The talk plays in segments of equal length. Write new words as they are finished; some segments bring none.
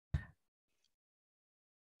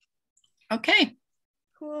Okay.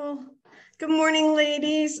 Cool. Good morning,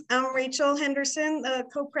 ladies. I'm Rachel Henderson, the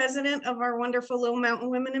co-president of our wonderful Little Mountain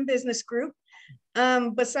Women in Business group.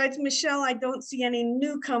 Besides Michelle, I don't see any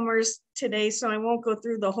newcomers today, so I won't go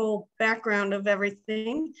through the whole background of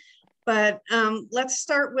everything. But let's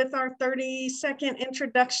start with our 30-second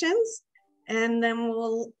introductions, and then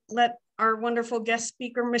we'll let our wonderful guest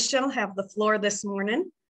speaker, Michelle, have the floor this morning.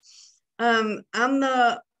 I'm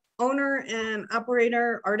the owner and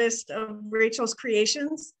operator artist of Rachel's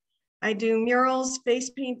Creations. I do murals,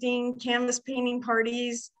 face painting, canvas painting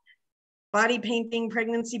parties, body painting,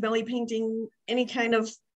 pregnancy belly painting, any kind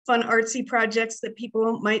of fun artsy projects that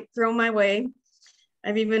people might throw my way.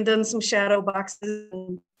 I've even done some shadow boxes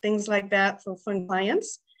and things like that for fun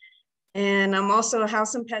clients. And I'm also a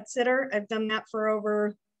house and pet sitter. I've done that for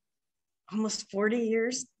over almost 40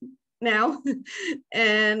 years now.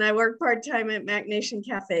 And I work part-time at Mac Nation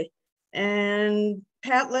Cafe. And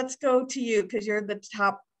Pat, let's go to you because you're the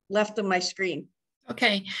top left of my screen.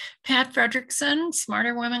 Okay, Pat Fredrickson,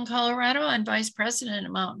 Smarter Women Colorado, and Vice President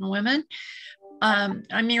of Mountain Women.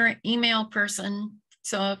 I'm your email person,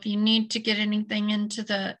 so if you need to get anything into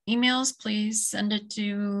the emails, please send it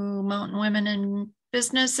to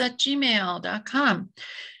mountainwomeninbusiness@gmail.com,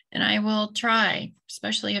 and I will try,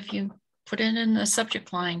 especially if you put it in the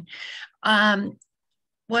subject line.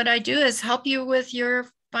 What I do is help you with your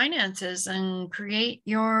finances and create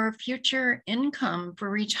your future income for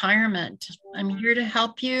retirement. I'm here to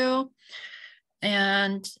help you,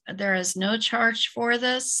 and there is no charge for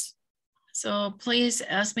this. So please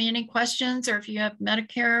ask me any questions, or if you have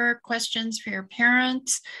Medicare questions for your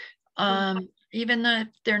parents, even though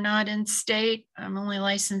they're not in state, I'm only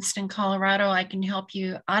licensed in Colorado, I can help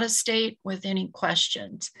you out of state with any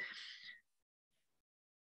questions.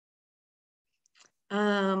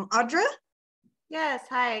 Audra? Yes,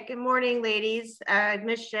 hi, good morning, ladies. I've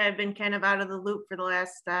missed you. I've been kind of out of the loop for the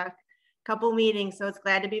last couple meetings, so it's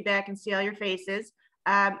glad to be back and see all your faces.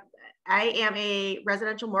 I am a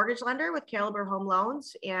residential mortgage lender with Caliber Home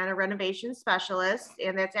Loans and a renovation specialist,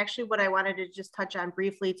 and that's actually what I wanted to just touch on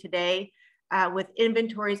briefly today. With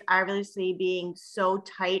inventories obviously being so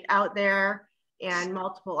tight out there and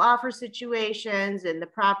multiple offer situations and the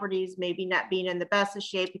properties maybe not being in the best of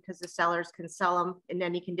shape because the sellers can sell them in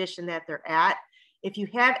any condition that they're at. If you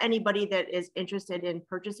have anybody that is interested in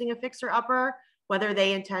purchasing a fixer-upper, whether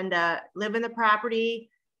they intend to live in the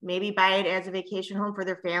property, maybe buy it as a vacation home for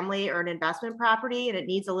their family or an investment property, and it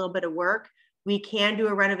needs a little bit of work, we can do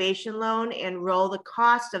a renovation loan and roll the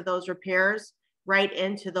cost of those repairs right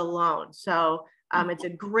into the loan. So it's a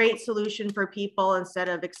great solution for people instead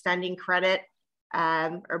of extending credit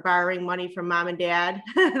or borrowing money from mom and dad,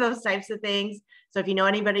 those types of things. So if you know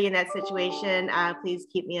anybody in that situation, please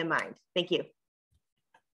keep me in mind. Thank you.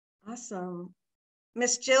 Awesome.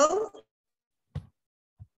 Miss Jill?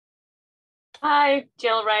 Hi,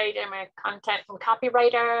 Jill Wright. I'm a content and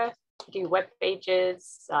copywriter. I do web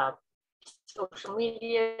pages, social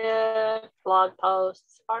media, blog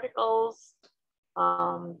posts, articles.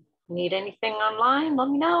 Need anything online, let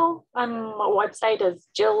me know. My website is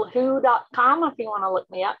jillwho.com if you want to look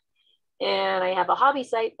me up. And I have a hobby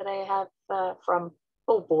site that I have from,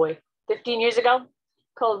 15 years ago,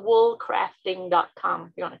 called woolcrafting.com.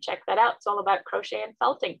 If you want to check that out, it's all about crochet and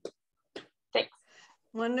felting. Thanks.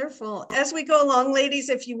 Wonderful. As we go along, ladies,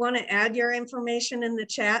 if you want to add your information in the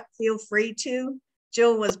chat, feel free to.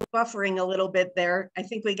 Jill was buffering a little bit there. I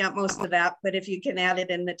think we got most of that, but if you can add it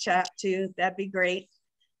in the chat too, that'd be great.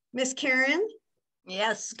 Miss Karen?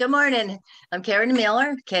 Yes, good morning. I'm Karen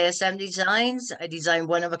Miller, KSM Designs. I design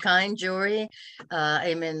one-of-a-kind jewelry.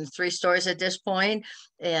 I'm in 3 stores at this point,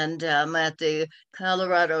 and I'm at the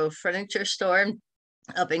Colorado Furniture Store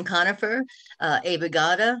up in Conifer,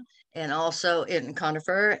 Abigata, and also in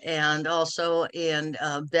Conifer, and also in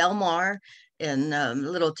Belmar in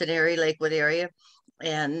Littleton area, Lakewood area.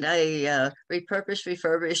 And I repurpose,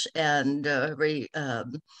 refurbish, and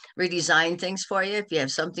redesign things for you. If you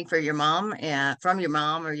have something for your mom, from your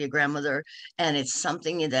mom or your grandmother, and it's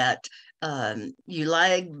something that you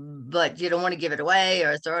like, but you don't want to give it away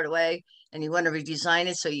or throw it away, and you want to redesign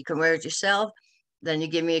it so you can wear it yourself, then you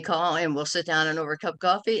give me a call and we'll sit down and over a cup of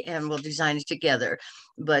coffee and we'll design it together.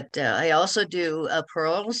 But I also do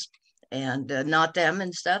pearls and knot them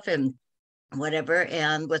and stuff and whatever.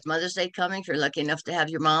 And with Mother's Day coming, if you're lucky enough to have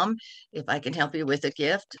your mom, if I can help you with a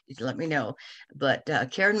gift, let me know. But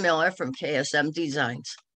Karen Miller from KSM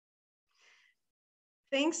Designs.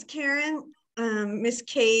 Thanks, Karen. Miss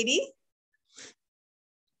Katie?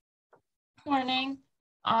 Morning.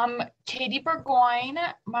 Katie Burgoyne.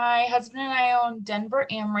 My husband and I own Denver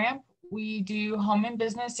AmRamp. We do home and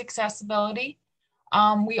business accessibility.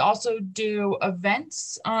 We also do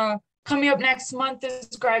events. Coming up next month is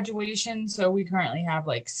graduation. So we currently have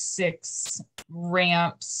like 6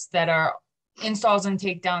 ramps that are installs and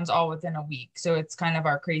takedowns all within a week. So it's kind of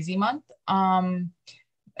our crazy month.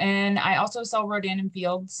 And I also sell Rodan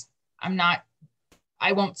Fields.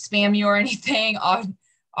 I won't spam you or anything.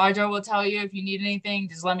 Audra will tell you if you need anything,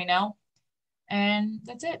 just let me know. And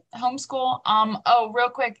that's it, homeschool. Oh, real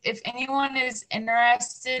quick, if anyone is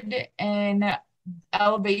interested in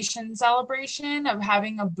Elevation Celebration, of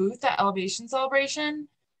having a booth at Elevation Celebration,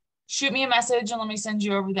 shoot me a message and let me send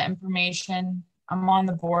you over the information. I'm on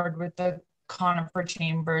the board with the Conifer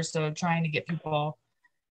Chamber, so trying to get people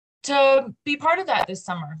to be part of that this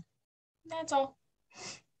summer. That's all.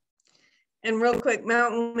 And real quick,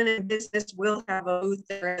 Mountain Women in Business will have a booth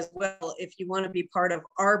there as well. If you want to be part of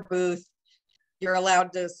our booth, you're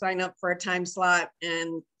allowed to sign up for a time slot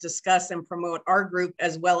and discuss and promote our group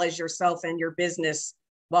as well as yourself and your business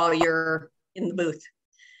while you're in the booth.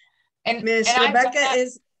 And Miss Rebecca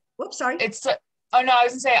is, whoops, sorry. Oh no, I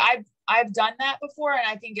was gonna say I've done that before, and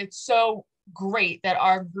I think it's so great that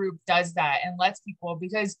our group does that and lets people,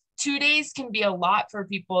 because 2 days can be a lot for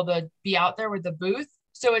people to be out there with the booth.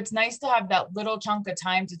 So it's nice to have that little chunk of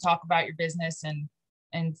time to talk about your business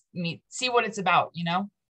and see what it's about, you know?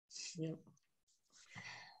 Yeah.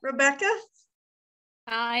 Rebecca?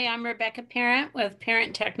 Hi, I'm Rebecca Parent with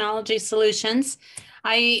Parent Technology Solutions.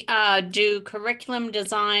 I do curriculum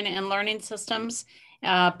design and learning systems,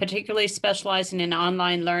 particularly specializing in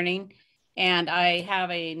online learning. And I have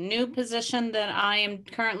a new position that I am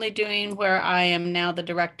currently doing where I am now the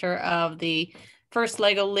director of the first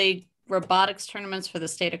LEGO League robotics tournaments for the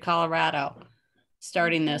state of Colorado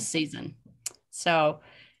starting this season. So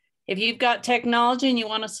if you've got technology and you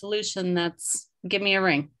want a solution, give me a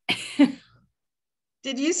ring.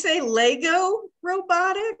 Did you say Lego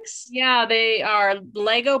robotics? Yeah, they are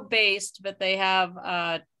Lego based, but they have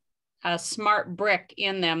a smart brick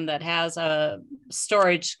in them that has a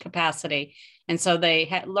storage capacity. And so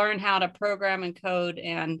they learn how to program and code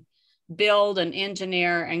and build and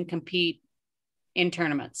engineer and compete in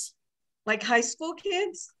tournaments. Like high school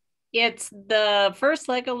kids? It's the first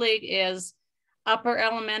LEGO League is upper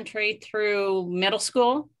elementary through middle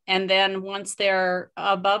school. And then once they're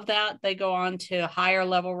above that, they go on to higher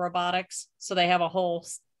level robotics. So they have a whole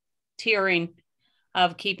tiering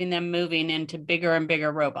of keeping them moving into bigger and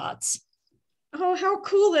bigger robots. Oh, how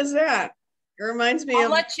cool is that? It reminds me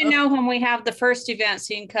I'll let you know when we have the first event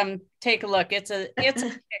so you can come take a look. It's a pick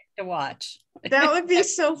to watch. That would be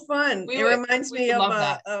so fun. It reminds me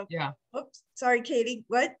of yeah. Oops, sorry, Katie.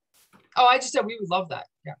 What? Oh, I just said we would love that.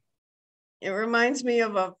 Yeah. It reminds me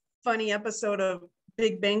of a funny episode of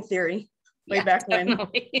Big Bang Theory way back when.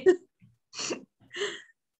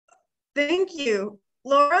 Thank you.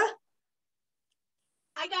 Laura?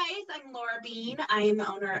 Hi guys, I'm Laura Bean. I am the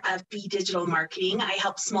owner of B Digital Marketing. I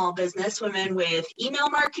help small business women with email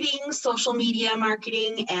marketing, social media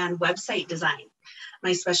marketing, and website design.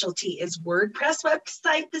 My specialty is WordPress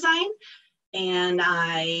website design. And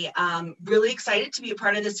I am really excited to be a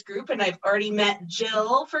part of this group. And I've already met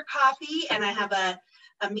Jill for coffee, and I have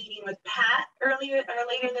a meeting with Pat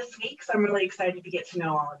later this week. So I'm really excited to get to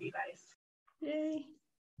know all of you guys. Yay.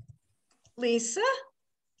 Lisa?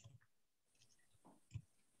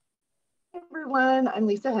 Hey everyone, I'm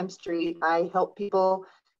Lisa Hemstreet. I help people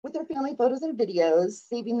with their family photos and videos,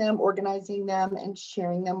 saving them, organizing them, and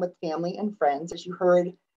sharing them with family and friends. As you heard,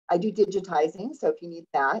 I do digitizing, so if you need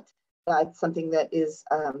that, that's something that is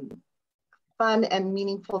fun and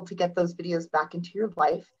meaningful to get those videos back into your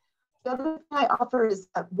life. The other thing I offer is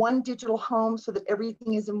one digital home so that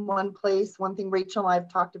everything is in one place. One thing Rachel and I have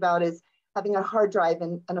talked about is having a hard drive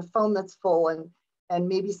and a phone that's full and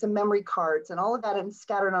maybe some memory cards and all of that and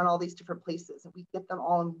scattered on all these different places. And we get them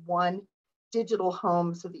all in one digital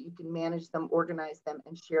home so that you can manage them, organize them,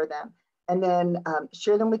 and share them. And then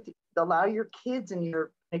share them allow your kids and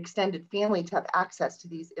your extended family to have access to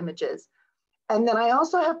these images. And then I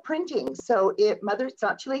also have printing. So it's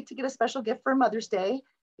not too late to get a special gift for Mother's Day.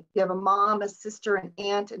 If you have a mom, a sister, an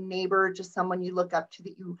aunt, a neighbor, just someone you look up to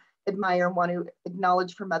that you admire and want to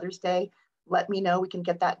acknowledge for Mother's Day, let me know. We can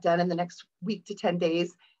get that done in the next week to 10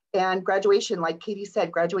 days. And graduation, like Katie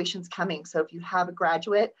said, graduation's coming. So if you have a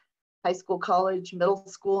graduate, high school, college, middle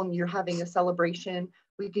school, and you're having a celebration,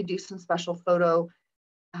 we could do some special photo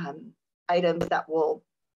items that will,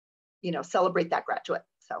 celebrate that graduate.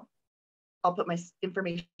 So I'll put my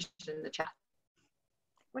information in the chat.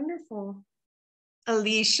 Wonderful.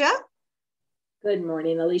 Alicia? Good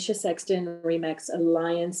morning, Alicia Sexton, Remax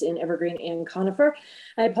Alliance in Evergreen and Conifer.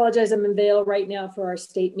 I apologize, I'm in Vail right now for our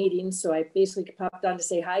state meeting, so I basically popped on to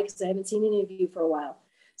say hi because I haven't seen any of you for a while.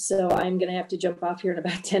 So I'm gonna have to jump off here in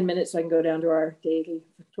about 10 minutes so I can go down to our daily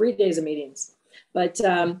 3 days of meetings. But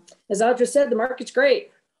as Audra said, the market's great.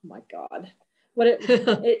 Oh my God,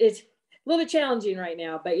 it's a little bit challenging right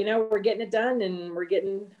now, but you know, we're getting it done and we're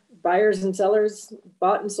getting buyers and sellers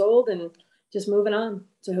bought and sold and just moving on.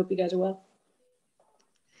 So I hope you guys are well.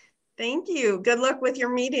 Thank you. Good luck with your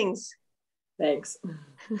meetings. Thanks.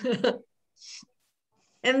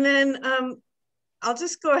 And then I'll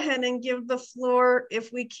just go ahead and give the floor,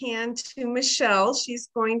 if we can, to Michelle. She's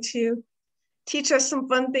going to teach us some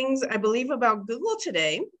fun things, I believe, about Google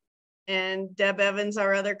today. And Deb Evans,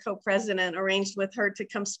 our other co-president, arranged with her to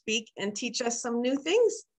come speak and teach us some new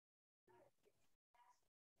things.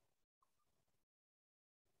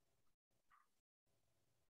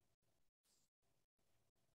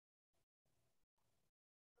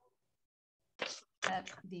 Up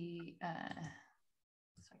the so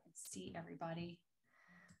I can see everybody.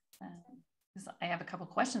 I have a couple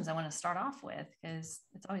questions I want to start off with because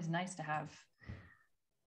it's always nice to have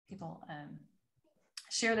people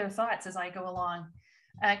share their thoughts as I go along.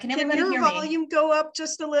 Can everybody hear me? Can your volume go up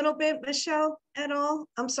just a little bit, Michelle, at all?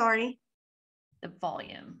 I'm sorry. The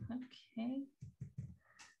volume, okay.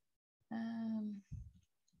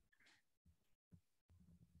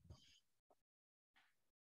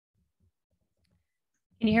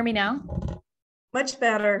 Can you hear me now? Much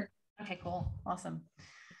better. Okay, cool. Awesome.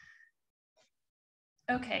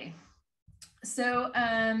 Okay. So,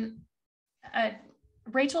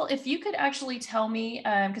 Rachel, if you could actually tell me,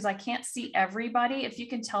 because I can't see everybody, if you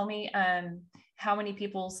can tell me how many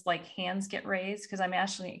people's like hands get raised, because I'm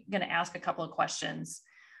actually going to ask a couple of questions.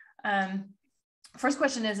 First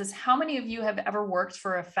question is how many of you have ever worked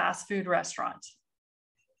for a fast food restaurant?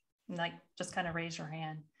 Like, just kind of raise your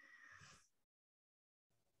hand.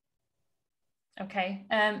 Okay.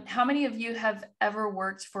 How many of you have ever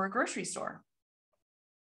worked for a grocery store?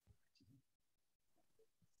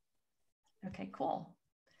 Okay, cool.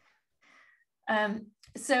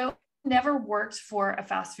 So never worked for a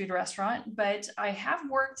fast food restaurant, but I have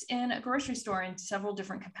worked in a grocery store in several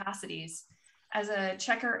different capacities as a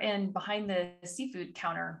checker and behind the seafood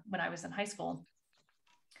counter when I was in high school.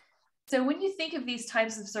 So when you think of these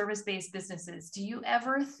types of service-based businesses, do you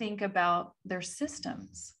ever think about their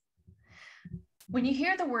systems? When you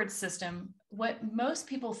hear the word system, what most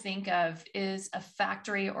people think of is a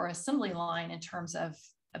factory or assembly line in terms of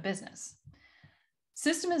a business.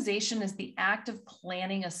 Systemization is the act of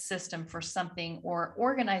planning a system for something or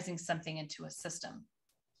organizing something into a system.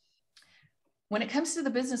 When it comes to the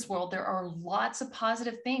business world, there are lots of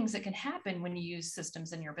positive things that can happen when you use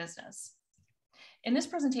systems in your business. In this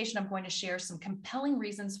presentation, I'm going to share some compelling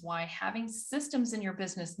reasons why having systems in your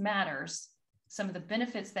business matters, some of the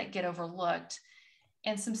benefits that get overlooked,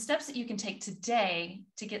 and some steps that you can take today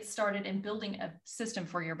to get started in building a system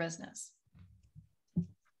for your business.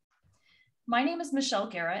 My name is Michelle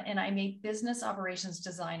Guerra, and I'm a business operations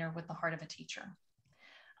designer with the heart of a teacher.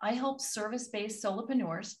 I help service-based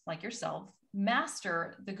solopreneurs like yourself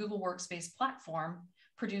master the Google Workspace platform,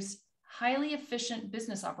 produce highly efficient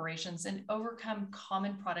business operations, and overcome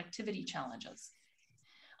common productivity challenges.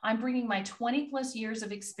 I'm bringing my 20+ years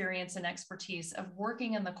of experience and expertise of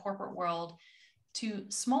working in the corporate world to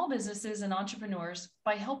small businesses and entrepreneurs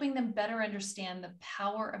by helping them better understand the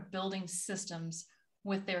power of building systems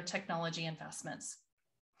with their technology investments.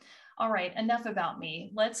 All right, enough about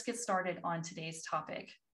me. Let's get started on today's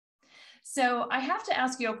topic. So I have to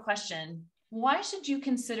ask you a question. Why should you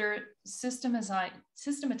consider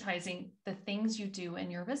systematizing the things you do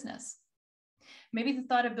in your business? Maybe the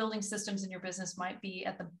thought of building systems in your business might be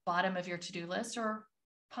at the bottom of your to-do list or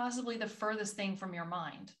possibly the furthest thing from your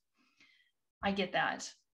mind. I get that.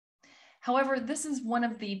 However, this is one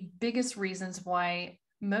of the biggest reasons why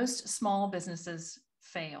most small businesses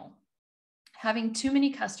fail. Having too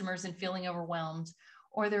many customers and feeling overwhelmed,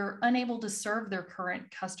 or they're unable to serve their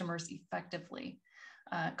current customers effectively,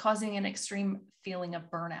 causing an extreme feeling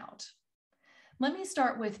of burnout. Let me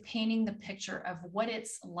start with painting the picture of what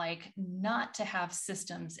it's like not to have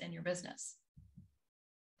systems in your business.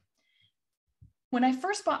 When I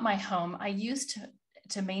first bought my home, I used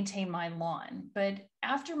to maintain my lawn, but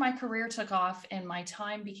after my career took off and my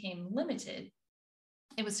time became limited,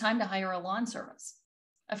 it was time to hire a lawn service.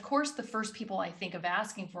 Of course, the first people I think of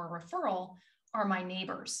asking for a referral are my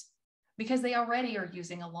neighbors because they already are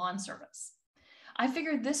using a lawn service. I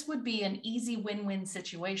figured this would be an easy win-win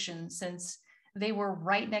situation since they were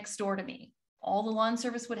right next door to me. All the lawn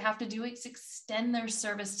service would have to do is extend their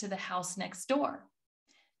service to the house next door.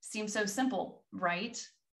 Seems so simple, right?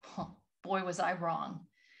 Boy, was I wrong.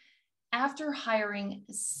 After hiring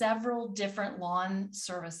several different lawn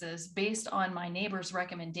services based on my neighbor's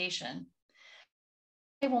recommendation,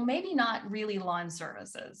 well, maybe not really lawn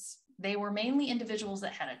services. They were mainly individuals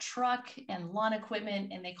that had a truck and lawn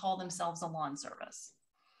equipment, and they called themselves a lawn service.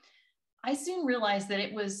 I soon realized that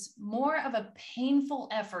it was more of a painful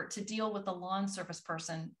effort to deal with the lawn service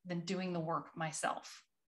person than doing the work myself.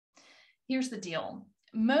 Here's the deal.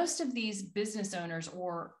 Most of these business owners,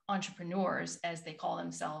 or entrepreneurs, as they call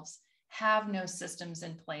themselves, have no systems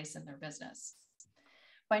in place in their business.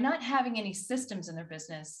 By not having any systems in their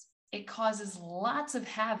business, it causes lots of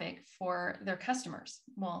havoc for their customers.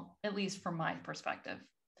 Well, at least from my perspective.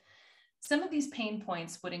 Some of these pain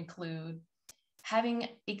points would include having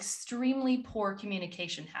extremely poor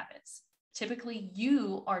communication habits. Typically,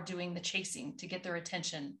 you are doing the chasing to get their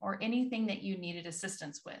attention or anything that you needed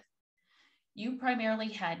assistance with. You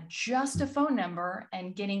primarily had just a phone number,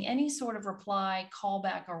 and getting any sort of reply,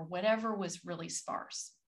 callback, or whatever was really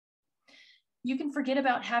sparse. You can forget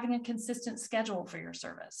about having a consistent schedule for your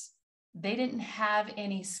service. They didn't have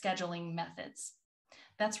any scheduling methods.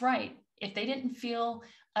 That's right. If they didn't feel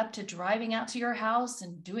up to driving out to your house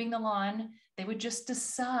and doing the lawn, they would just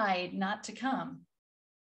decide not to come.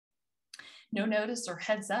 No notice or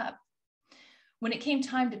heads up. When it came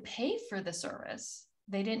time to pay for the service,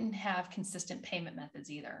 they didn't have consistent payment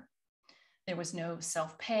methods either. There was no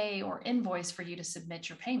self-pay or invoice for you to submit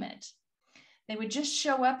your payment. They would just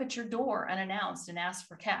show up at your door unannounced and ask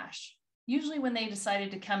for cash, usually when they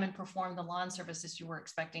decided to come and perform the lawn services you were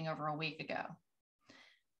expecting over a week ago.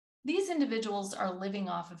 These individuals are living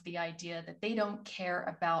off of the idea that they don't care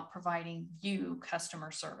about providing you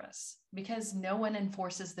customer service because no one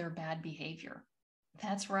enforces their bad behavior.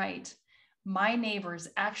 That's right. My neighbors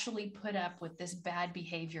actually put up with this bad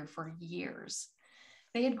behavior for years.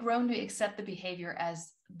 They had grown to accept the behavior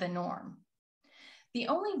as the norm. The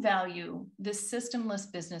only value this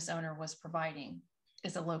systemless business owner was providing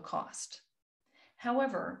is a low cost.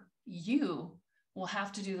 However, you will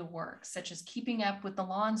have to do the work, such as keeping up with the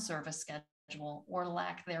lawn service schedule or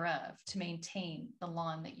lack thereof to maintain the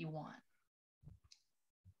lawn that you want.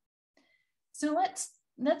 So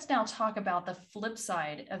let's now talk about the flip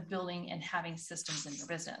side of building and having systems in your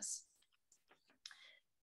business.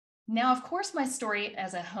 Now, of course, my story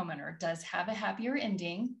as a homeowner does have a happier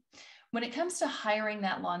ending. When it comes to hiring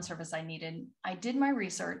that lawn service I needed, I did my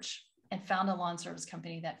research and found a lawn service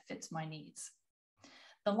company that fits my needs.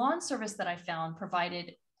 The lawn service that I found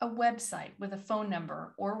provided a website with a phone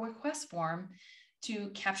number or request form to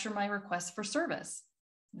capture my request for service.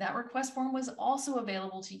 That request form was also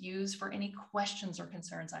available to use for any questions or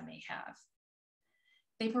concerns I may have.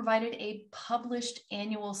 They provided a published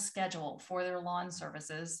annual schedule for their lawn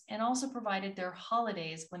services and also provided their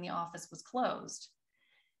holidays when the office was closed.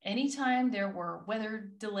 Anytime there were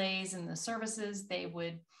weather delays in the services, they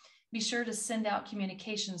would be sure to send out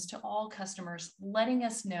communications to all customers, letting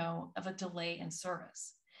us know of a delay in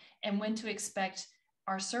service and when to expect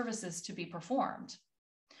our services to be performed,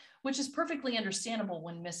 which is perfectly understandable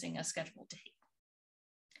when missing a scheduled date.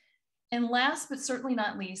 And last but certainly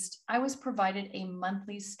not least, I was provided a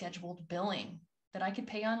monthly scheduled billing that I could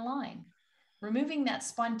pay online, removing that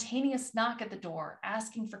spontaneous knock at the door,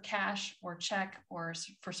 asking for cash or check or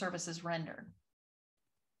for services rendered.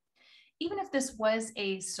 Even if this was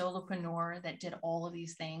a solopreneur that did all of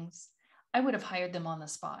these things, I would have hired them on the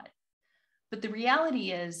spot. But the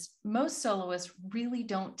reality is most soloists really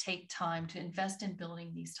don't take time to invest in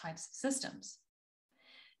building these types of systems.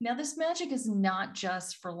 Now, this magic is not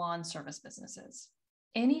just for lawn service businesses.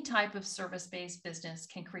 Any type of service-based business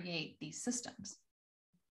can create these systems.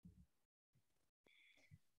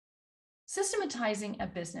 Systematizing a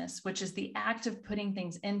business, which is the act of putting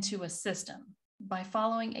things into a system by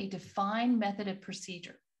following a defined method of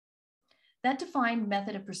procedure. That defined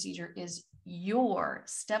method of procedure is your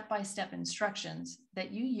step-by-step instructions that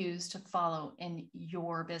you use to follow in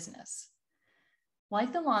your business.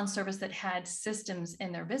 Like the lawn service that had systems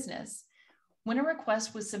in their business, when a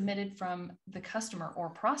request was submitted from the customer or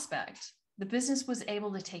prospect, the business was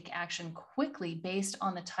able to take action quickly based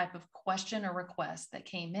on the type of question or request that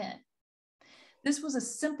came in. This was a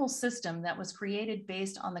simple system that was created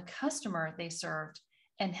based on the customer they served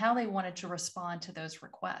and how they wanted to respond to those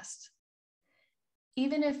requests.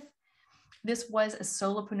 Even if this was a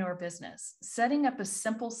solopreneur business, setting up a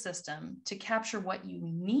simple system to capture what you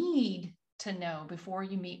need to know before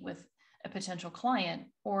you meet with a potential client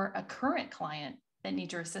or a current client that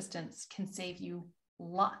needs your assistance can save you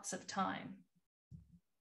lots of time.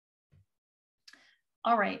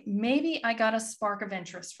 All right, maybe I got a spark of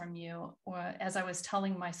interest from you as I was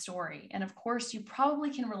telling my story. And of course, you probably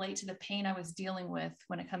can relate to the pain I was dealing with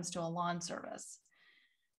when it comes to a lawn service.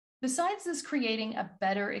 Besides this creating a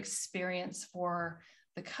better experience for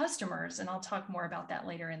the customers, and I'll talk more about that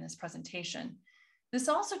later in this presentation, this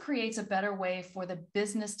also creates a better way for the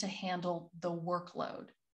business to handle the workload.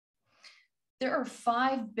 There are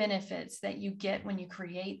 5 benefits that you get when you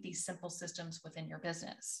create these simple systems within your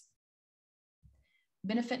business.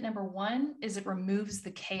 Benefit number 1 is it removes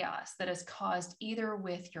the chaos that is caused either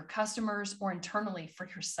with your customers or internally for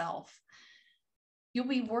yourself. You'll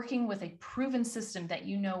be working with a proven system that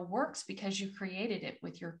you know works because you created it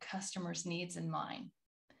with your customers' needs in mind.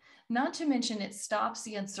 Not to mention, it stops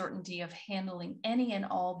the uncertainty of handling any and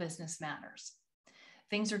all business matters.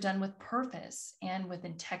 Things are done with purpose and with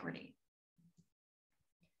integrity.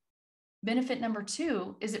 Benefit number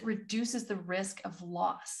 2 is it reduces the risk of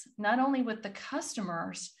loss, not only with the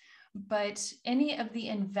customers, but any of the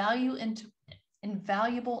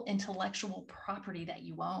invaluable intellectual property that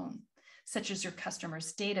you own, such as your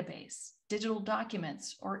customer's database, digital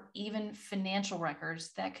documents, or even financial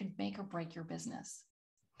records that could make or break your business.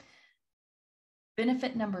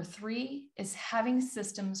 Benefit number 3 is having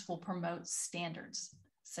systems will promote standards,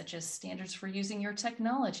 such as standards for using your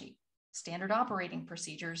technology, standard operating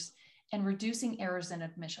procedures, and reducing errors and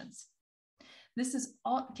omissions. This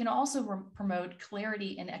can also promote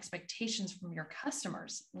clarity and expectations from your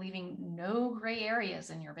customers, leaving no gray areas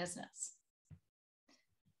in your business.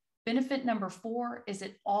 Benefit number 4 is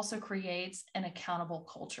it also creates an accountable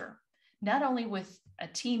culture, not only with a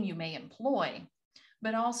team you may employ,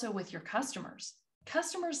 but also with your customers.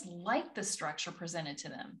 Customers like the structure presented to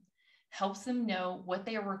them, helps them know what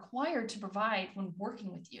they are required to provide when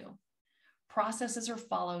working with you. Processes are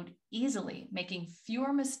followed easily, making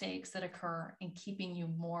fewer mistakes that occur and keeping you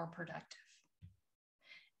more productive.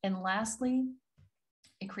 And lastly,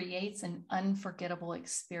 it creates an unforgettable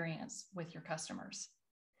experience with your customers.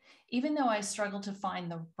 Even though I struggled to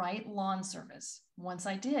find the right lawn service, once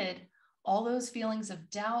I did, all those feelings of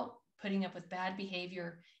doubt, putting up with bad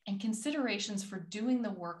behavior, and considerations for doing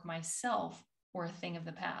the work myself were a thing of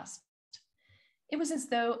the past. It was as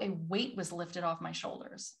though a weight was lifted off my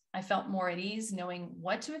shoulders. I felt more at ease knowing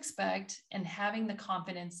what to expect and having the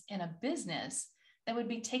confidence in a business that would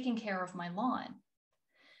be taking care of my lawn.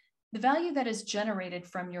 The value that is generated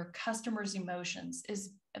from your customers' emotions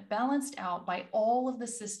is balanced out by all of the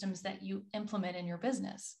systems that you implement in your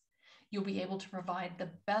business. You'll be able to provide the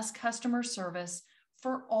best customer service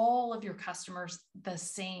for all of your customers the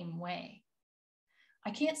same way.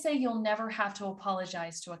 I can't say you'll never have to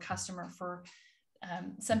apologize to a customer for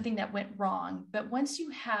something that went wrong, but once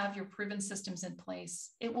you have your proven systems in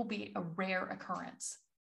place, it will be a rare occurrence.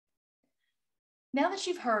 Now that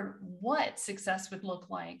you've heard what success would look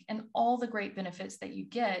like and all the great benefits that you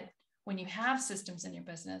get when you have systems in your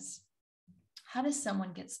business, how does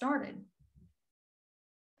someone get started?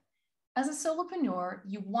 As a solopreneur,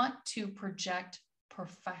 you want to project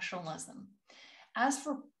professionalism. As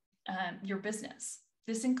for your business,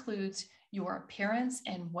 this includes your appearance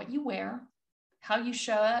and what you wear, how you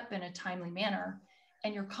show up in a timely manner,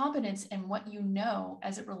 and your competence in what you know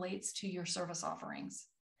as it relates to your service offerings.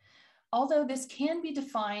 Although this can be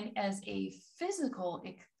defined as a physical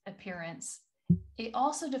appearance, it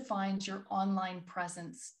also defines your online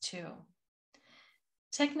presence too.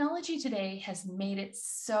 Technology today has made it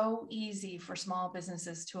so easy for small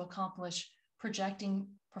businesses to accomplish projecting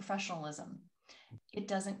professionalism. It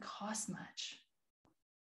doesn't cost much.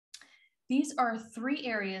 These are 3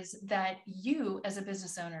 areas that you as a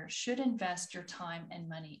business owner should invest your time and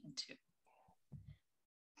money into.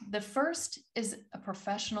 The first is a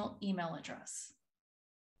professional email address.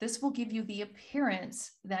 This will give you the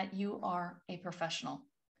appearance that you are a professional.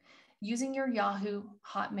 Using your Yahoo,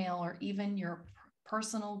 Hotmail, or even your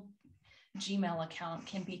personal Gmail account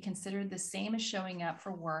can be considered the same as showing up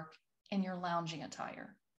for work in your lounging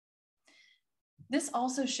attire. This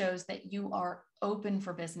also shows that you are open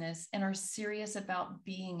for business and are serious about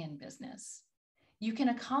being in business. You can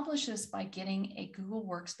accomplish this by getting a Google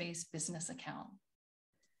Workspace business account.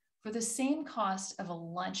 For the same cost of a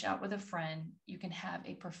lunch out with a friend, you can have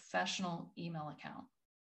a professional email account.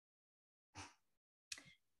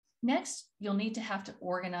 Next, you'll need to have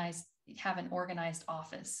an organized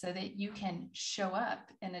office so that you can show up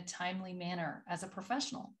in a timely manner as a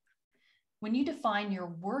professional. When you define your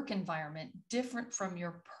work environment different from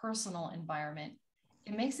your personal environment,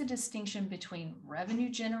 it makes a distinction between revenue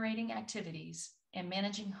generating activities and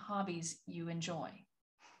managing hobbies you enjoy.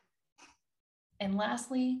 And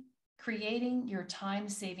lastly, creating your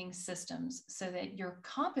time-saving systems so that your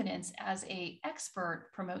competence as an expert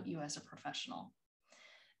promote you as a professional.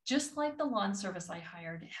 Just like the lawn service I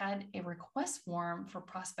hired had a request form for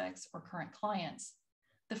prospects or current clients,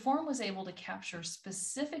 the form was able to capture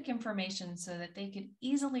specific information so that they could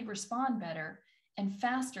easily respond better and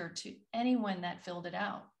faster to anyone that filled it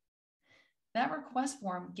out. That request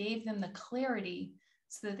form gave them the clarity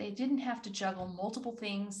so that they didn't have to juggle multiple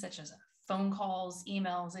things such as phone calls,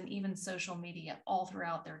 emails, and even social media all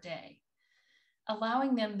throughout their day,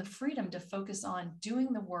 allowing them the freedom to focus on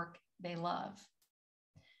doing the work they love.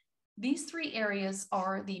 These three areas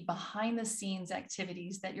are the behind-the-scenes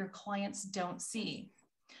activities that your clients don't see,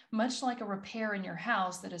 much like a repair in your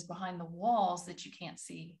house that is behind the walls that you can't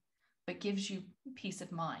see, but gives you peace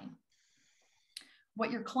of mind.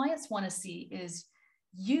 What your clients want to see is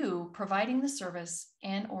you providing the service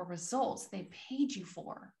and or results they paid you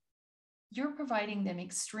for. You're providing them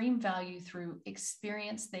extreme value through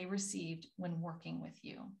experience they received when working with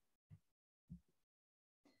you.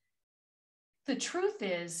 The truth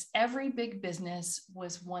is, every big business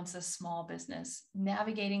was once a small business,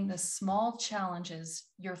 navigating the small challenges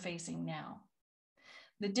you're facing now.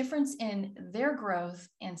 The difference in their growth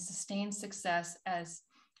and sustained success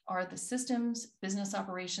are the systems, business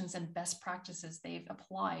operations, and best practices they've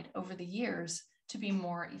applied over the years to be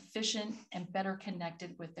more efficient and better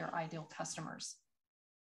connected with their ideal customers.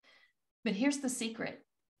 But here's the secret: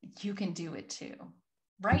 you can do it too,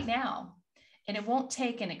 right now. And it won't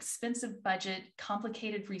take an expensive budget,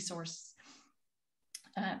 complicated resource,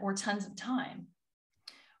 or tons of time.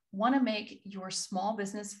 Want to make your small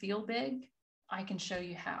business feel big? I can show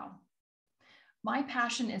you how. My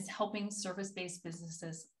passion is helping service-based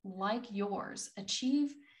businesses like yours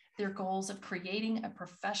achieve their goals of creating a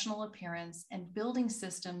professional appearance and building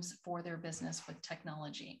systems for their business with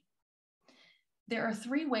technology. There are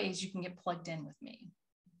 3 ways you can get plugged in with me.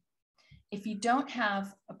 If you don't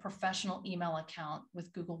have a professional email account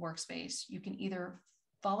with Google Workspace, you can either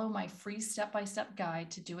follow my free step-by-step guide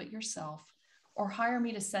to do it yourself or hire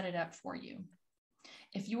me to set it up for you.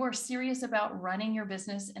 If you are serious about running your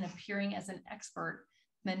business and appearing as an expert,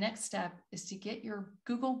 the next step is to get your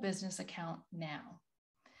Google business account now.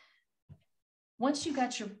 Once you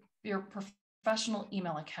got your professional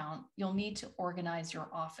email account, you'll need to organize your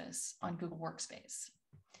office on Google Workspace.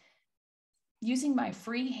 Using my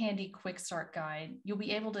free handy quick start guide, you'll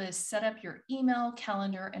be able to set up your email,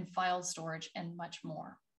 calendar, and file storage, and much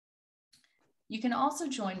more. You can also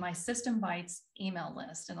join my System Bites email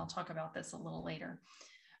list, and I'll talk about this a little later,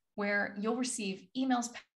 where you'll receive emails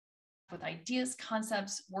with ideas,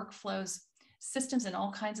 concepts, workflows, systems, and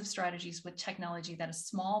all kinds of strategies with technology that a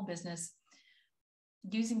small business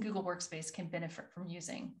using Google Workspace can benefit from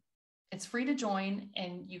using. It's free to join,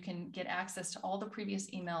 and you can get access to all the previous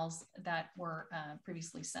emails that were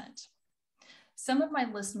previously sent. Some of my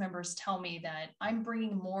list members tell me that I'm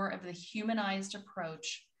bringing more of the humanized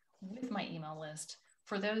approach with my email list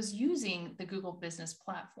for those using the Google Business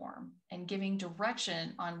Platform and giving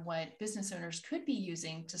direction on what business owners could be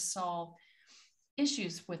using to solve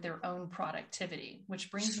issues with their own productivity,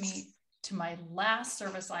 which brings me to my last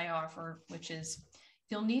service I offer, which is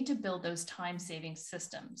you'll need to build those time-saving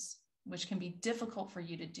systems, which can be difficult for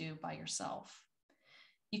you to do by yourself.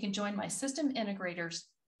 You can join my system integrators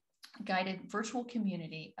guided virtual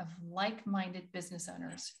community of like-minded business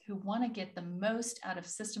owners who want to get the most out of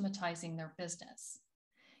systematizing their business.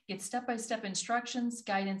 Get step-by-step instructions,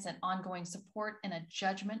 guidance, and ongoing support in a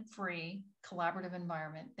judgment-free, collaborative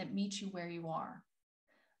environment that meets you where you are.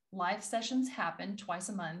 Live sessions happen twice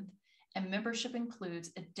a month, and membership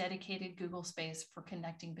includes a dedicated Google space for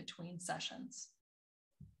connecting between sessions.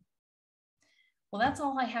 Well, that's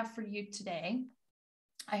all I have for you today.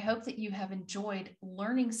 I hope that you have enjoyed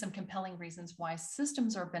learning some compelling reasons why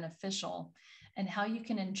systems are beneficial and how you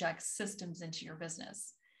can inject systems into your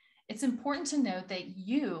business. It's important to note that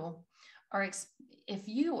if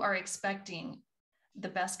you are expecting the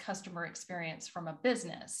best customer experience from a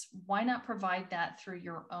business, why not provide that through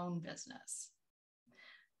your own business?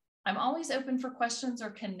 I'm always open for questions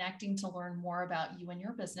or connecting to learn more about you and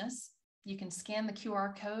your business. You can scan the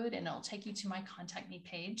QR code and it'll take you to my Contact Me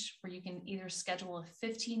page where you can either schedule a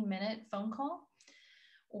 15-minute phone call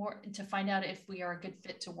or to find out if we are a good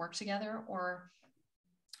fit to work together, or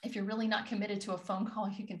if you're really not committed to a phone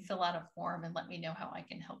call, you can fill out a form and let me know how I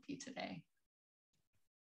can help you today.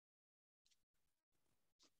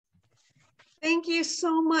 Thank you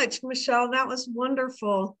so much, Michelle. That was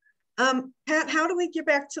wonderful. Pat, how do we get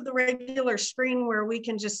back to the regular screen where we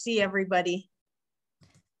can just see everybody?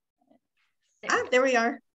 There we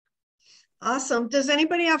are. Awesome. Does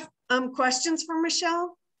anybody have questions for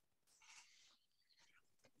Michelle?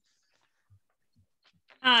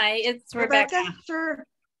 Hi, it's Rebecca. Sure.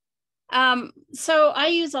 So I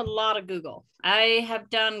use a lot of Google. I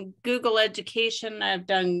have done Google Education. I've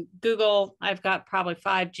done Google. I've got probably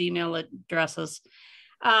 5 Gmail addresses.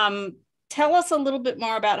 Tell us a little bit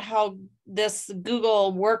more about how this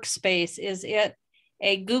Google Workspace, is it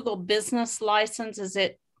a Google business license? Is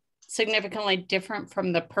it significantly different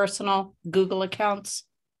from the personal Google accounts?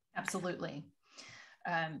 Absolutely.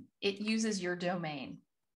 It uses your domain.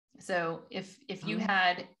 So if you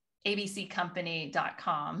had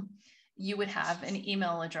abccompany.com, you would have an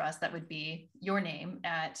email address that would be your name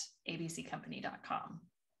at abccompany.com.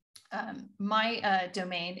 My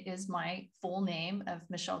domain is my full name of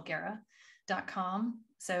michelleguerra.com.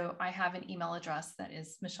 So I have an email address that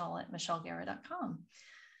is michelle@michelleguerra.com.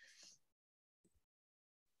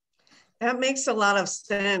 That makes a lot of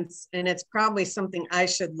sense. And it's probably something I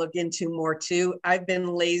should look into more too. I've been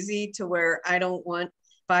lazy to where I don't want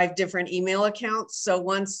 5 different email accounts. So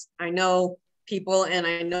once I know people and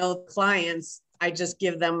I know clients, I just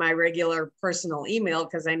give them my regular personal email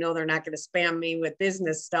because I know they're not going to spam me with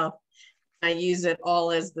business stuff. I use it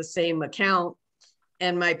all as the same account.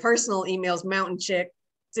 And my personal email is Mountain Chick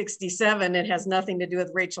 67. It has nothing to do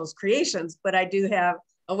with Rachel's Creations, but I do have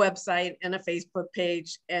a website and a Facebook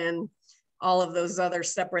page and all of those other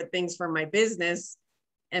separate things for my business.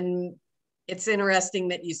 And it's interesting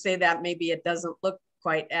that you say that. Maybe it doesn't look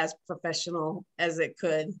quite as professional as it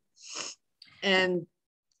could. And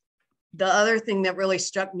the other thing that really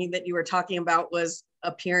struck me that you were talking about was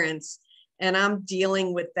appearance. And I'm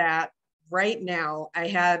dealing with that right now. I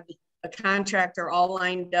had a contractor all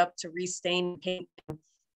lined up to restain paint and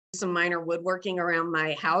do some minor woodworking around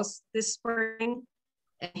my house this spring.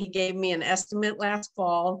 And he gave me an estimate last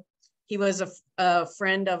fall. He was a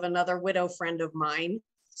friend of another widow friend of mine.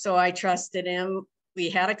 So I trusted him. We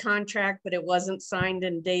had a contract, but it wasn't signed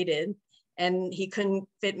and dated. And he couldn't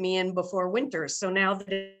fit me in before winter. So now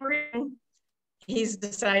that he's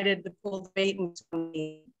decided to pull the bait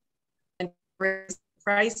and raise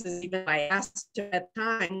prices. Even if I asked him at the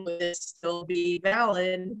time, would it still be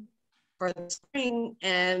valid for the spring?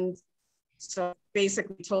 And so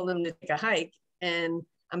basically told him to take a hike, and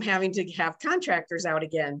I'm having to have contractors out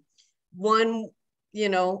again. One,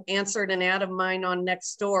 answered an ad of mine on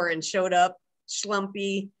Nextdoor and showed up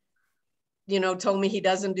schlumpy, told me he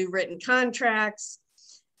doesn't do written contracts.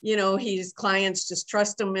 His clients just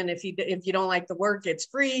trust him. And if you don't like the work, it's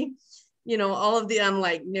free. All of I'm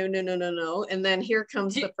like, no. And then here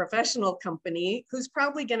comes the professional company who's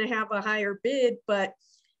probably going to have a higher bid, but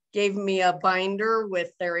gave me a binder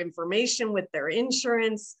with their information, with their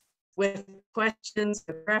insurance, with questions,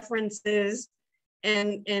 with references.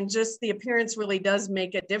 And just the appearance really does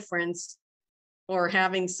make a difference, or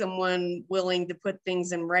having someone willing to put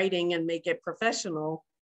things in writing and make it professional.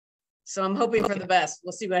 So I'm hoping for the best.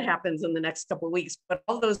 We'll see what happens in the next couple of weeks, but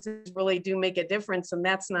all those things really do make a difference. And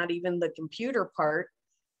that's not even the computer part.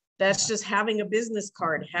 That's just having a business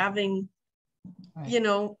card, having,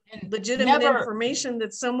 legitimate information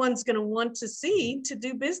that someone's going to want to see to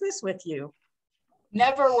do business with you.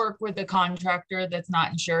 Never work with a contractor that's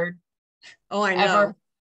not insured. Oh, I know. Ever.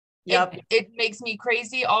 Yep. It makes me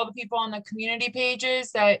crazy. All the people on the community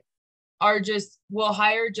pages that are just, will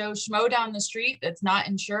hire Joe Schmo down the street that's not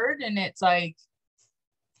insured. And it's like,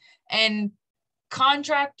 and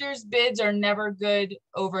contractors' bids are never good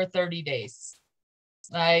over 30 days.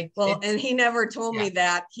 Like, well, and he never told me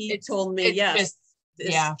that. He told me, yes,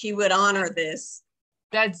 he would honor this.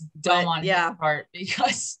 That's dumb on his part,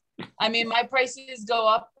 because I mean, my prices go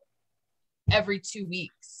up every 2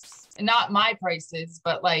 weeks. Not my prices,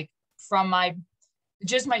 but like from my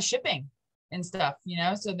shipping and stuff,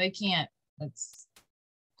 so they can't. That's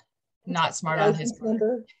not smart on his part.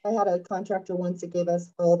 I had a contractor once that gave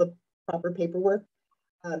us all the proper paperwork,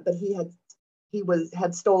 but he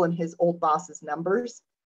had stolen his old boss's numbers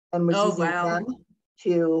and was using them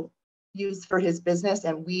to use for his business.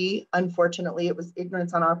 And we, unfortunately, it was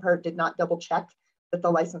ignorance on our part, did not double check that the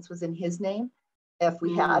license was in his name. If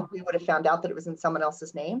we had, we would have found out that it was in someone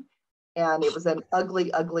else's name. And it was an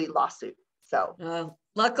ugly, ugly lawsuit. So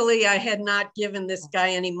luckily I had not given this guy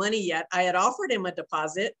any money yet. I had offered him a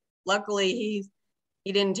deposit. Luckily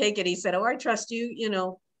he didn't take it. He said, oh, I trust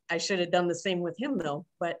you. I should have done the same with him though.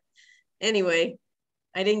 But anyway,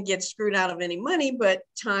 I didn't get screwed out of any money, but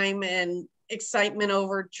time and excitement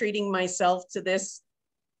over treating myself to this.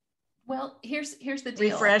 Well, here's the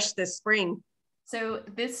deal. Refresh this spring. So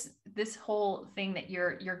this whole thing that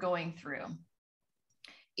you're going through,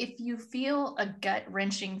 if you feel a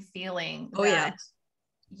gut-wrenching feeling that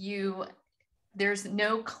there's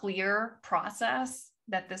no clear process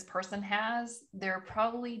that this person has, they're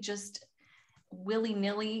probably just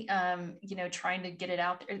willy-nilly, trying to get it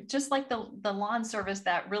out there. Just like the lawn service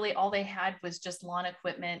that really all they had was just lawn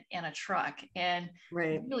equipment and a truck. And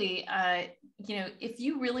really, if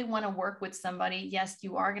you really want to work with somebody, yes,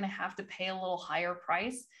 you are going to have to pay a little higher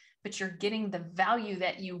price, but you're getting the value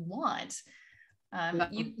that you want.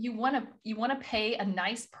 You want to pay a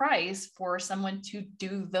nice price for someone to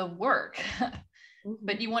do the work,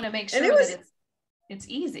 but you want to make sure that it's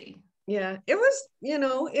easy. Yeah, it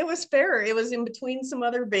was fair. It was in between some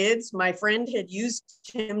other bids. My friend had used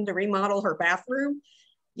him to remodel her bathroom.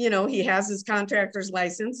 He has his contractor's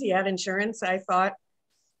license. He had insurance. I thought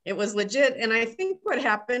it was legit. And I think what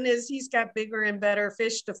happened is he's got bigger and better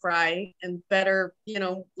fish to fry and better,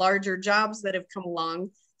 larger jobs that have come along.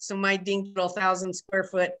 So my dinky little 1,000 square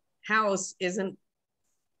foot house isn't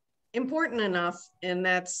important enough. And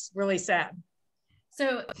that's really sad.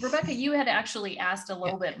 So Rebecca, you had actually asked a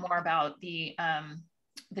little bit more about the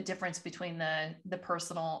difference between the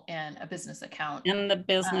personal and a business account. And the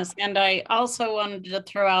business. And I also wanted to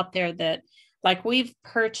throw out there that, like, we've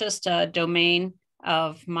purchased a domain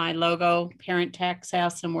of my logo, Parent Tax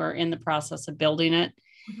House, and we're in the process of building it.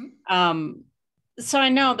 So I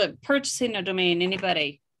know that purchasing a domain,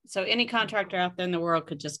 any contractor out there in the world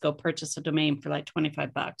could just go purchase a domain for like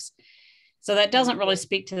 $25. So that doesn't really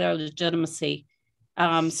speak to their legitimacy.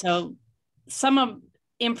 So some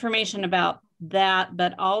information about that,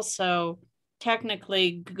 but also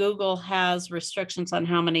technically Google has restrictions on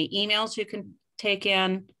how many emails you can take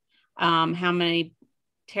in, how many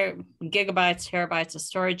gigabytes, terabytes of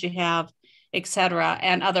storage you have, et cetera,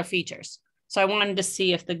 and other features. So I wanted to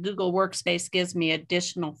see if the Google Workspace gives me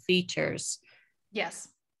additional features. Yes.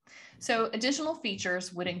 So additional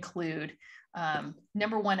features would include,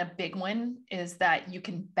 number one, a big one is that you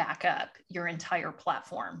can back up your entire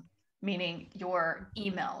platform, meaning your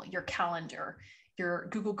email, your calendar, your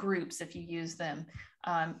Google Groups, if you use them,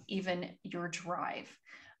 even your Drive.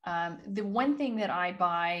 The one thing that I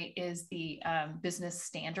buy is the business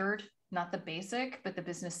standard, not the basic, but the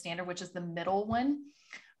business standard, which is the middle one.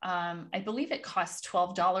 I believe it costs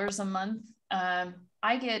 $12 a month.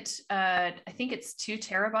 I get, I think it's 2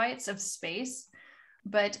 terabytes of space,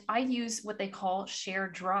 but I use what they call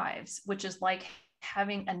shared drives, which is like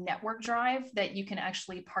having a network drive that you can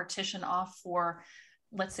actually partition off for.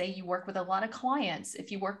 Let's say you work with a lot of clients.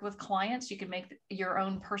 If you work with clients, you can make your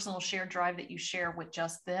own personal shared drive that you share with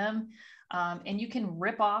just them. And you can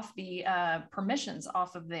rip off the permissions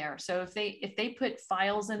off of there. So if they put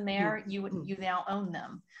files in there, you now own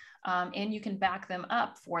them. And you can back them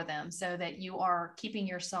up for them so that you are keeping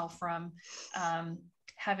yourself from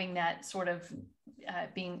having that sort of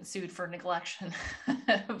being sued for neglection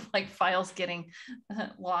of like files getting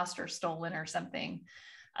lost or stolen or something.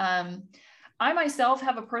 I myself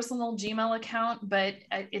have a personal Gmail account, but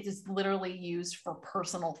it is literally used for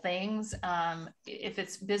personal things. If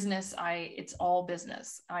it's business, it's all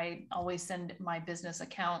business. I always send my business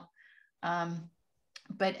account.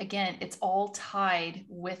 But again, it's all tied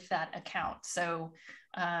with that account. So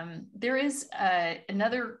there is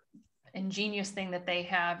another ingenious thing that they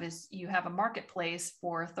have is you have a marketplace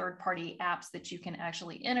for third-party apps that you can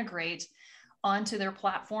actually integrate onto their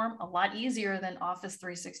platform a lot easier than Office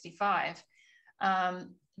 365.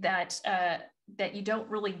 That you don't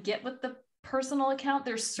really get with the personal account.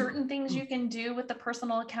 There's certain things you can do with the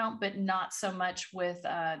personal account, but not so much with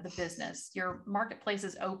the business. Your marketplace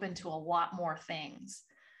is open to a lot more things.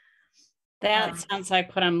 That sounds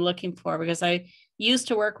like what I'm looking for, because I used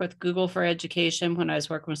to work with Google for Education when I was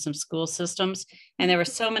working with some school systems, and there were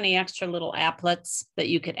so many extra little applets that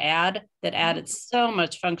you could add that added so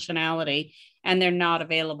much functionality, and they're not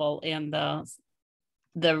available in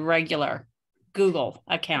the regular Google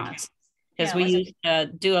accounts, because we used to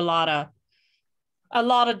do a lot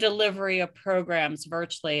of delivery of programs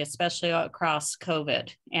virtually, especially across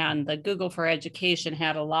COVID. And the Google for Education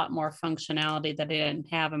had a lot more functionality that I didn't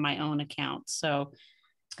have in my own account. So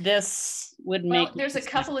this would make... Well, there's a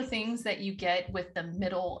couple of things that you get with the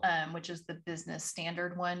middle, which is the business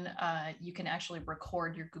standard one. You can actually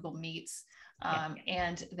record your Google Meets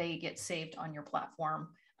and they get saved on your platform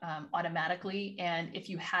automatically. And if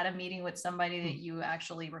you had a meeting with somebody that you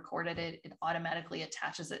actually recorded it, it automatically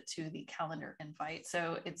attaches it to the calendar invite.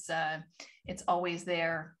 So it's always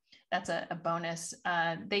there. That's a bonus.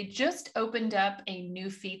 They just opened up a new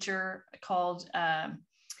feature called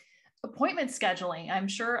appointment scheduling. I'm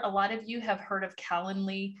sure a lot of you have heard of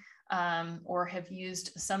Calendly or have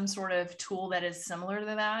used some sort of tool that is similar to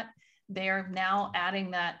that. They're now adding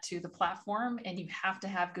that to the platform, and you have to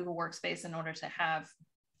have Google Workspace in order to have,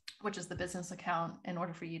 which is the business account, in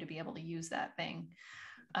order for you to be able to use that thing.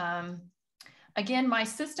 Again, my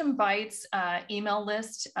System Bites email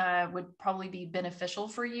list would probably be beneficial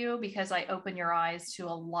for you because I open your eyes to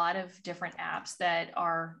a lot of different apps that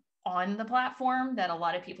are on the platform that a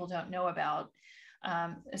lot of people don't know about.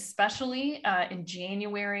 Especially in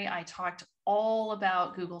January, I talked all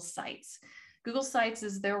about Google Sites. Google Sites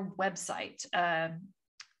is their website.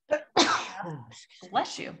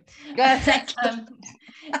 Bless you.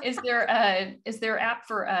 Is there app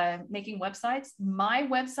for making websites? My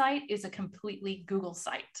website is a completely Google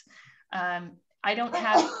site. I don't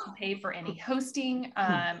have to pay for any hosting.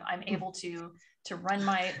 I'm able to run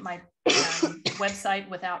my website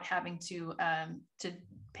without having to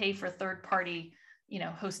pay for third-party,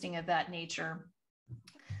 hosting of that nature.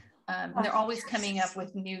 They're always coming up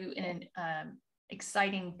with new and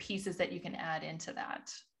exciting pieces that you can add into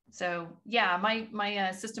that. So yeah,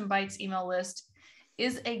 my System Bites email list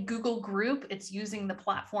is a Google group. It's using the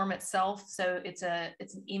platform itself. So it's an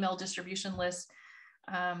email distribution list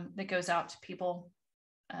that goes out to people.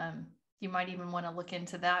 You might even want to look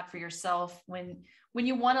into that for yourself when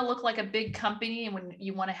you want to look like a big company and when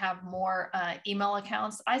you want to have more email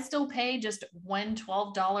accounts. I still pay just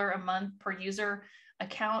 $12 a month per user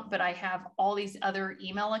account, but I have all these other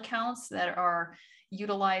email accounts that are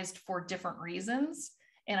utilized for different reasons,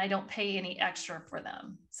 and I don't pay any extra for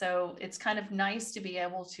them. So it's kind of nice to be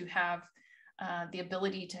able to have the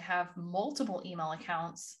ability to have multiple email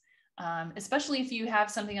accounts, especially if you have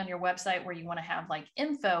something on your website where you want to have like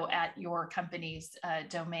info at your company's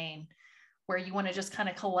domain, where you want to just kind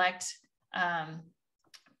of collect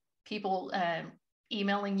people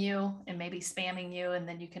emailing you and maybe spamming you, and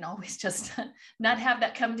then you can always just not have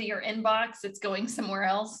that come to your inbox. It's going somewhere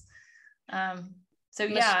else. So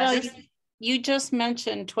yeah. Michelle, you just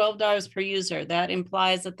mentioned $12 per user. That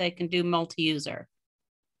implies that they can do multi-user.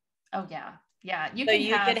 Oh yeah. Yeah. You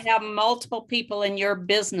could have multiple people in your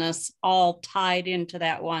business all tied into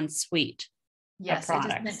that one suite. Yes, it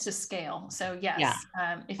is meant to scale. So yes,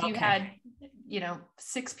 yeah. If you had,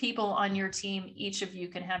 6 people on your team, each of you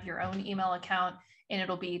can have your own email account, and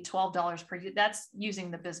it'll be $12 per year. That's using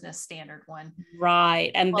the business standard one. Right.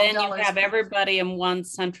 And then you have everybody in one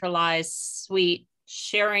centralized suite,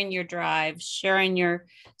 sharing your drive, sharing your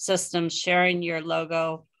system, sharing your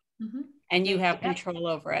logo, and you have control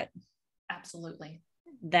over it. Absolutely.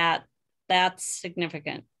 That's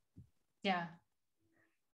significant. Yeah.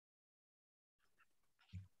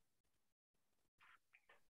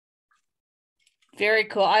 Very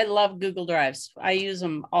cool. I love Google Drives. I use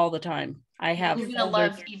them all the time. You're gonna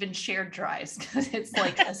love even shared drives because it's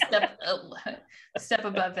like a step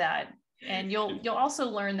above that. And you'll also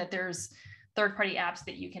learn that there's third-party apps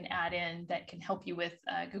that you can add in that can help you with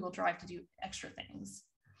Google Drive to do extra things.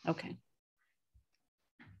 Okay.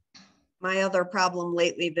 My other problem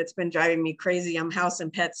lately that's been driving me crazy, I'm house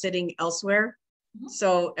and pet sitting elsewhere.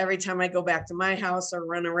 So every time I go back to my house or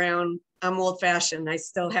run around, I'm old fashioned. I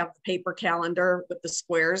still have the paper calendar with the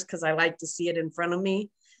squares because I like to see it in front of me.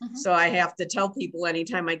 So I have to tell people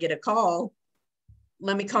anytime I get a call,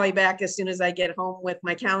 let me call you back as soon as I get home with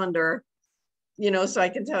my calendar, so I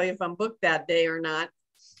can tell you if I'm booked that day or not.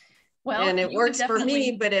 Well, and it works for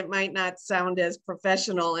me, but it might not sound as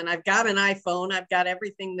professional. And I've got an iPhone. I've got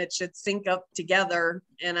everything that should sync up together.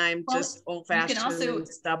 And I'm just old-fashioned and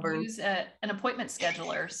stubborn. You can also use an appointment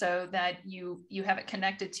scheduler so that you have it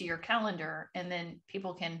connected to your calendar, and then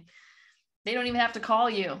people they don't even have to call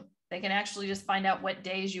you. They can actually just find out what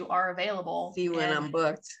days you are available. See when I'm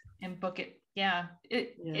booked. And book it. Yeah.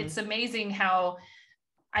 It's amazing how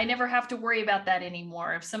I never have to worry about that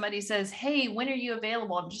anymore. If somebody says, hey, when are you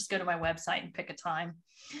available? I'll just go to my website and pick a time.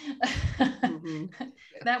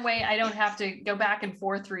 That way I don't have to go back and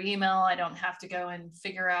forth through email. I don't have to go and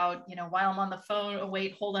figure out, while I'm on the phone, oh,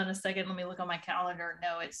 wait, hold on a second. Let me look on my calendar.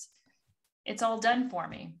 No, it's all done for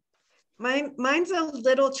me. Mine's a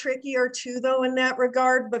little trickier too, though, in that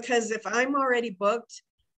regard, because if I'm already booked,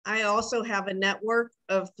 I also have a network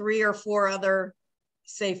of 3 or 4 other,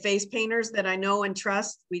 say, face painters that I know and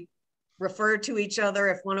trust. We refer to each other.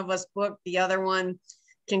 If one of us booked, the other one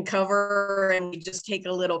can cover, and we just take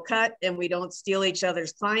a little cut, and we don't steal each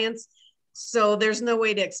other's clients. So there's no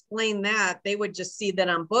way to explain that. They would just see that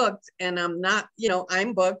I'm booked, and I'm not,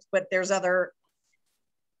 I'm booked, but there's other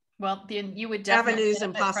then you would definitely avenues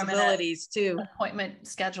and possibilities too. Appointment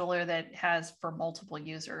scheduler that has for multiple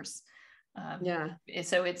users.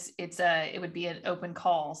 So it would be an open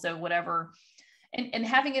call. So whatever, and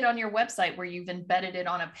having it on your website where you've embedded it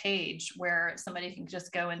on a page where somebody can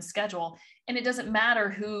just go and schedule, and it doesn't matter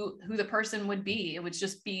who the person would be. It would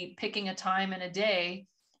just be picking a time and a day,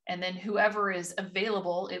 and then whoever is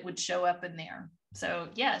available, it would show up in there. So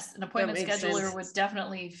yes, an appointment makes scheduler sense. would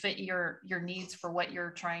definitely fit your needs for what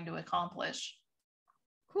you're trying to accomplish.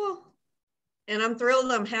 Cool. And I'm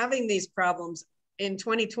thrilled I'm having these problems. In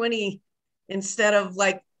 2020, instead of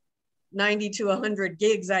like 90 to 100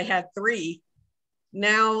 gigs, I had 3.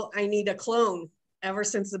 Now I need a clone. Ever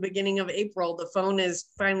since the beginning of April, the phone is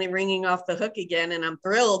finally ringing off the hook again, and I'm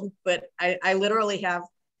thrilled, but I literally have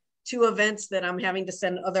 2 events that I'm having to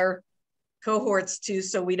send other cohorts to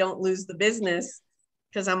so we don't lose the business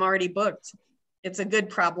because I'm already booked. It's a good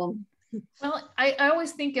problem. Well, I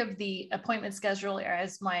always think of the appointment scheduler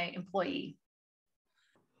as my employee.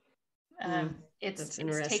 It's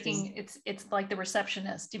like the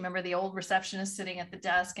receptionist. Do you remember the old receptionist sitting at the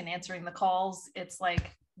desk and answering the calls? It's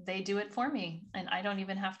like they do it for me and I don't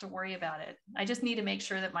even have to worry about it. I just need to make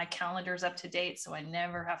sure that my calendar is up to date so I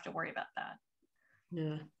never have to worry about that.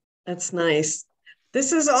 Yeah, that's nice.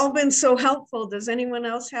 This has all been so helpful. Does anyone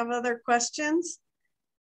else have other questions?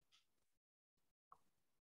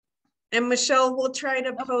 And Michelle, we'll try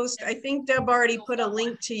to post, I think Deb already put a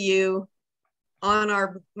link to you on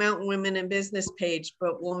our Mountain Women in Business page,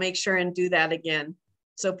 but we'll make sure and do that again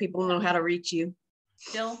so people know how to reach you.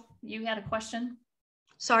 Jill, you had a question?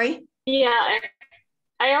 Sorry? Yeah,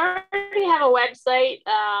 I already have a website.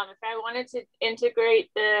 If I wanted to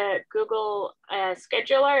integrate the Google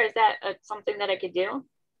scheduler, is that something that I could do?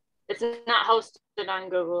 It's not hosted on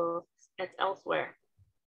Google, it's elsewhere.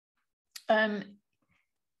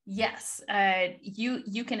 Yes,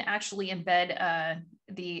 you can actually embed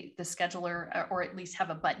the scheduler, or at least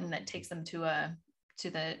have a button that takes them to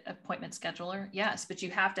the appointment scheduler. Yes, but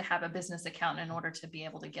you have to have a business account in order to be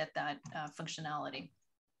able to get that functionality.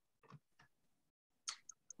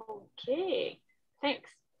 Okay, thanks.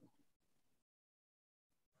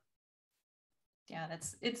 Yeah,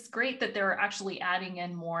 it's great that they're actually adding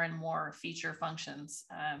in more and more feature functions.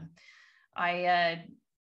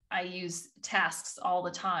 I use tasks all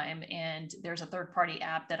the time, and there's a third-party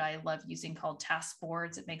app that I love using called Task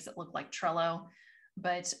Boards. It makes it look like Trello,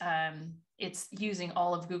 but it's using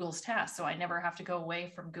all of Google's tasks, so I never have to go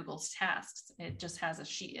away from Google's tasks. It just has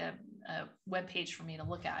a web page for me to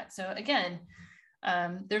look at. So again,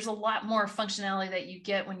 there's a lot more functionality that you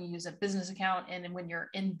get when you use a business account and when you're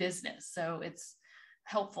in business. So it's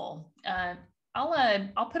helpful.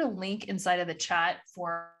 I'll put a link inside of the chat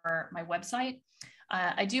for my website.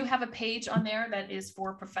 I do have a page on there that is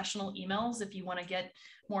for professional emails if you want to get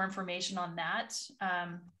more information on that,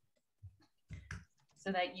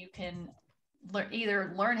 so that you can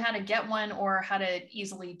either learn how to get one or how to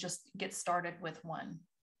easily just get started with one.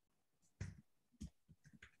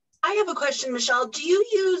 I have a question, Michelle. Do you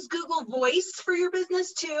use Google Voice for your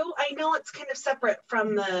business too? I know it's kind of separate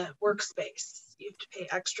from the workspace. You have to pay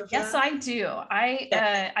extra for Yes, that. I do.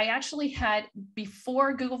 I actually had,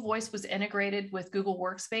 before Google Voice was integrated with Google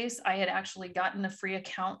Workspace, I had actually gotten a free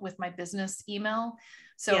account with my business email.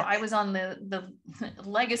 So I was on the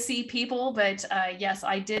legacy people, but yes,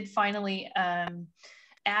 I did finally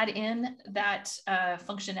add in that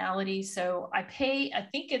functionality. So I pay, I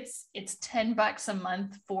think it's $10 a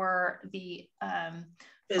month for the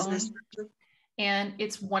business phone, and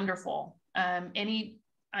it's wonderful.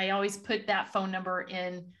 I always put that phone number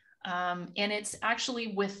in, and it's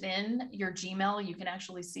actually within your Gmail. You can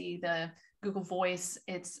actually see the Google Voice.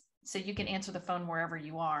 So you can answer the phone wherever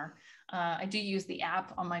you are. I do use the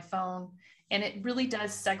app on my phone, and it really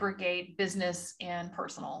does segregate business and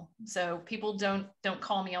personal. So people don't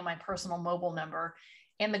call me on my personal mobile number.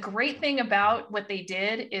 And the great thing about what they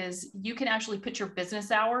did is you can actually put your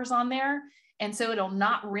business hours on there. And so it'll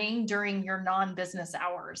not ring during your non-business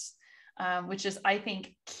hours, which is, I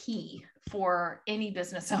think, key for any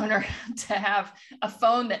business owner to have a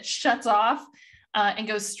phone that shuts off and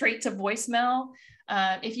goes straight to voicemail.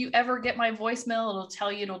 If you ever get my voicemail,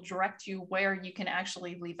 it'll direct you where you can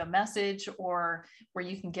actually leave a message or where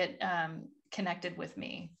you can get connected with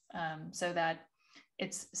me, so that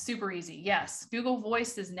it's super easy. Yes, Google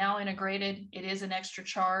Voice is now integrated. It is an extra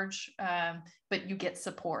charge, but you get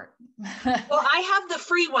support. Well, I have the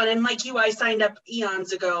free one, and like you, I signed up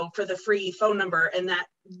eons ago for the free phone number, and that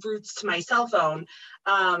routes to my cell phone,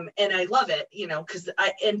 and I love it, because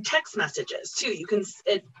and text messages too.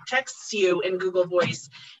 It texts you in Google Voice.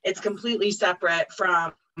 It's completely separate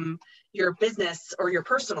from your business or your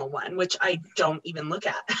personal one, which I don't even look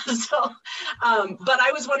at. So, but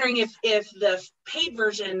I was wondering if the paid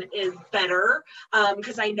version is better,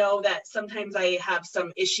 because I know that sometimes I have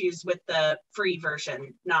some issues with the free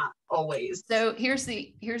version, not always. So here's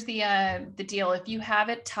the deal. If you have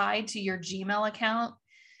it tied to your Gmail account,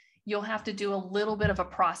 you'll have to do a little bit of a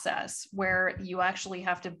process where you actually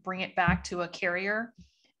have to bring it back to a carrier.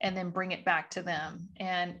 and then bring it back to them.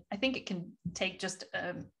 And I think it can take just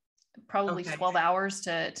probably 12 hours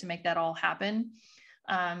to make that all happen.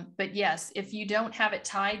 But yes, if you don't have it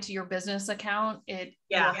tied to your business account,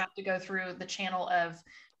 you'll have to go through the channel of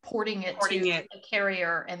porting it to a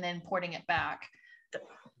carrier and then porting it back.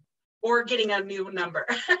 Or getting a new number.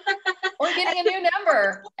 Or getting a new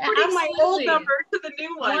number. Putting my old number to the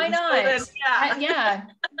new one. Why not? So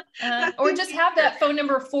then, or just have that phone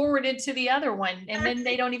number forwarded to the other one, and then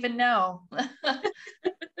they don't even know.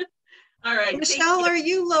 All right. Michelle, are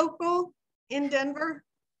you local in Denver?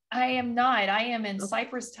 I am not. I am in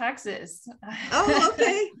Cypress, Texas. Oh,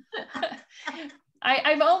 okay.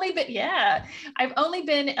 I've only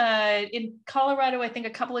been in Colorado. I think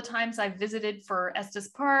a couple of times. I've visited for Estes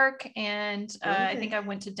Park, and I think I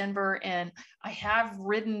went to Denver, and I have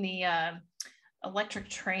ridden the electric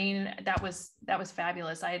train. That was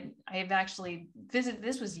fabulous. I have actually visited.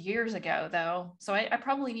 This was years ago though, so I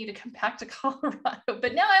probably need to come back to Colorado.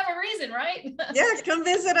 But now I have a reason, right? Yeah, come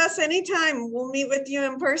visit us anytime. We'll meet with you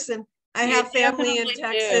in person. I have family in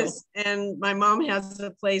Texas, and my mom has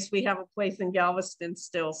a place. We have a place in Galveston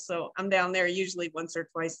still, so I'm down there usually once or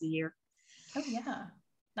twice a year. Oh yeah,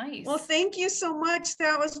 nice. Well, thank you so much.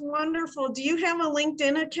 That was wonderful. Do you have a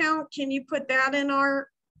LinkedIn account? Can you put that in our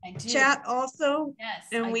chat also? Yes,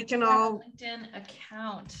 and we can all LinkedIn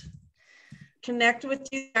account connect with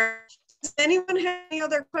you there. Does anyone have any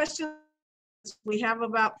other questions? We have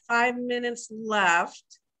about 5 minutes left.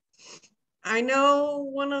 I know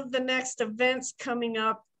one of the next events coming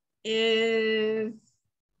up is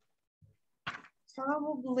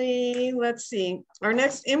probably, let's see, our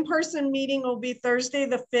next in-person meeting will be Thursday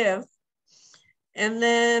the 5th. And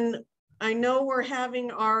then I know we're having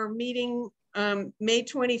our meeting May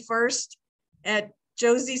 21st at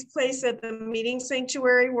Josie's place at the meeting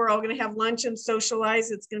sanctuary. We're all going to have lunch and socialize.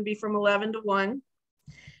 It's going to be from 11 to 1.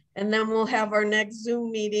 And then we'll have our next Zoom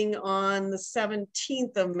meeting on the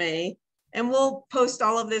 17th of May. And we'll post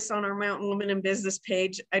all of this on our Mountain Women in Business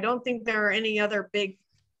page. I don't think there are any other big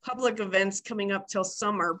public events coming up till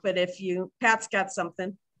summer, but Pat's got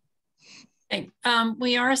something. Okay.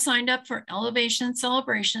 We are signed up for Elevation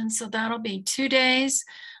Celebration, so that'll be 2 days.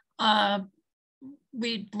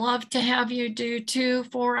 We'd love to have you do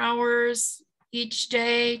 2-4 hours each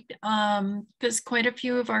day, because quite a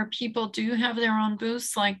few of our people do have their own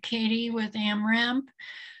booths, like Katie with AmRamp.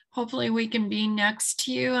 Hopefully we can be next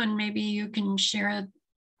to you, and maybe you can share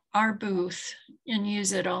our booth and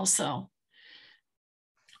use it also.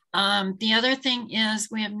 The other thing is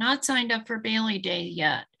we have not signed up for Bailey Day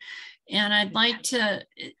yet. And I'd like to,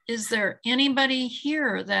 is there anybody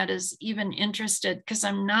here that is even interested? Because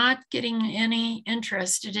I'm not getting any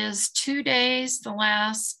interest. It is 2 days, the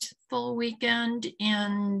last full weekend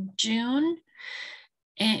in June.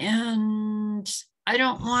 And I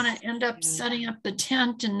don't want to end up setting up the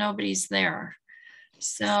tent and nobody's there.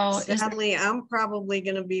 So sadly, I'm probably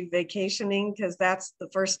going to be vacationing because that's the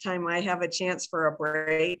first time I have a chance for a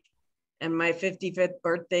break. And my 55th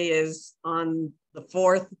birthday is on the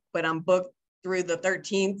 4th, but I'm booked through the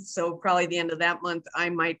 13th. So probably the end of that month, I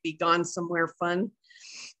might be gone somewhere fun.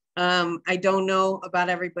 I don't know about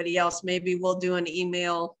everybody else. Maybe we'll do an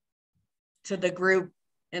email to the group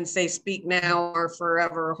and say, speak now or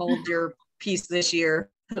forever, hold your peace this year,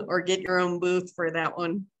 or get your own booth for that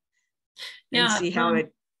one. And see how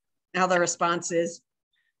the response is.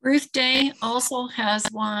 Ruth Day also has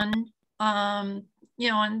one, you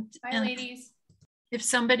know, and ladies. If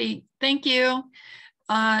somebody, thank you.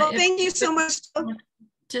 Well, thank you so much.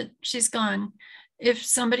 She's gone. If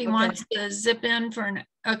somebody wants to zip in for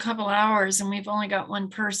a couple hours and we've only got one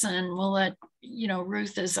person, we'll let, you know,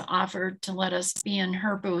 Ruth has offered to let us be in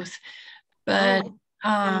her booth. But,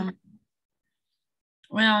 well,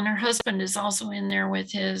 and her husband is also in there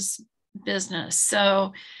with his business.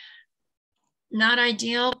 So not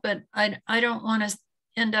ideal, but I don't want to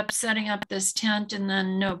end up setting up this tent and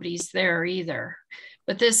then nobody's there either.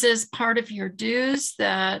 But this is part of your dues,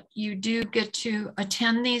 that you do get to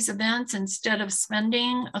attend these events instead of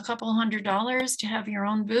spending a couple $100 to have your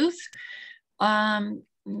own booth.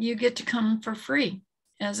 You get to come for free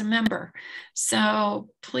as a member. So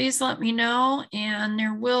please let me know. And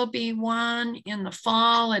there will be one in the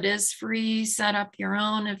fall. It is free. Set up your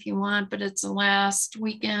own if you want, but it's the last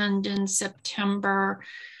weekend in September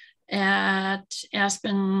at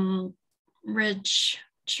Aspen Ridge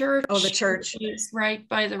Church. Oh, the church. It's right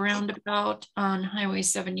by the roundabout on Highway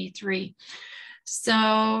 73.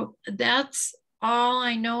 So that's all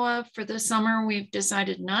I know of for the summer. We've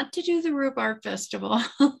decided not to do the Rhubarb Festival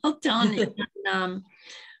down in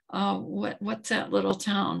what's that little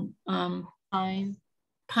town? Pine.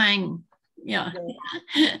 Yeah.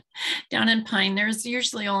 Down in Pine, there's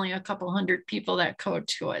usually only a couple hundred people that go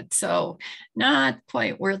to it. So not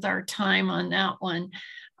quite worth our time on that one.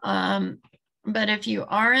 But if you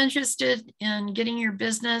are interested in getting your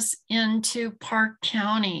business into Park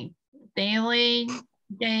County, Bailey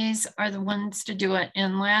days are the ones to do it.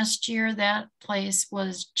 And last year that place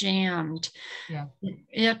was jammed. Yeah.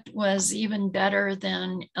 It was even better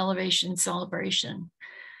than Elevation Celebration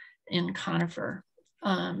in Conifer.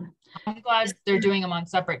 I'm glad they're doing them on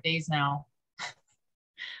separate days now.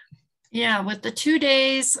 Yeah, with the 2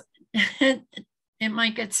 days, it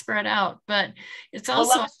might get spread out, but it's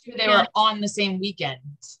also last year they were on the same weekend.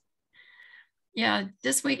 Yeah,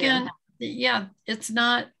 this weekend, yeah, it's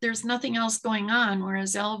not, there's nothing else going on.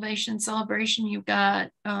 Whereas Elevation Celebration, you've got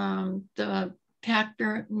the pack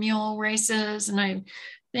mule races, and I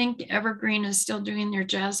think Evergreen is still doing their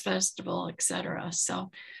jazz festival, etc. So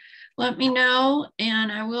let me know,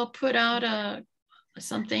 and I will put out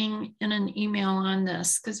something in an email on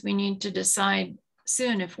this, because we need to decide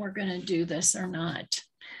soon if we're going to do this or not.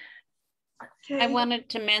 I wanted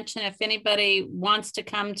to mention, if anybody wants to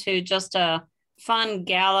come to just a fun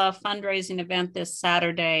gala fundraising event this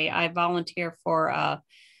Saturday, I volunteer for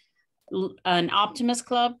an Optimist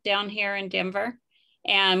Club down here in Denver.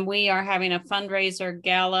 And we are having a fundraiser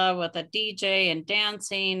gala with a DJ and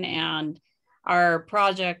dancing, and our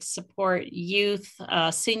projects support youth,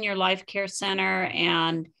 senior life care center,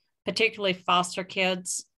 and particularly foster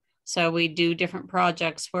kids. So we do different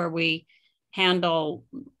projects where we handle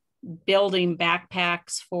building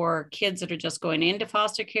backpacks for kids that are just going into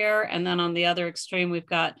foster care. And then on the other extreme, we've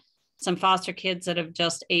got some foster kids that have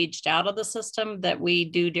just aged out of the system that we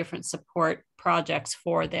do different support projects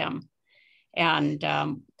for them. And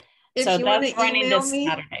so that's running this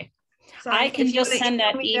Saturday. Sorry, I can just send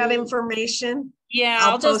that information. Yeah,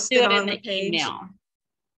 I'll just do it in the email.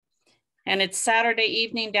 And it's Saturday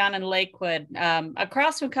evening down in Lakewood,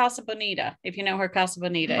 across from Casa Bonita, if you know where Casa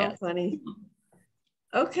Bonita is. Funny.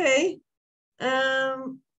 Okay.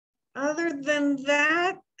 Other than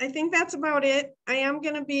that, I think that's about it. I am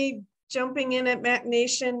going to be jumping in at Mac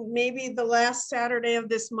Nation maybe the last Saturday of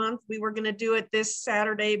this month. We were going to do it this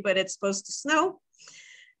Saturday, but it's supposed to snow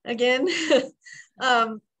again.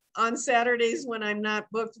 On Saturdays when I'm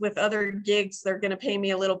not booked with other gigs, they're going to pay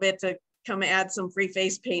me a little bit to come add some free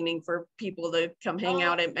face painting for people to come hang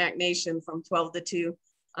out at Mac Nation from 12 to 2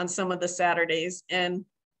 on some of the Saturdays. And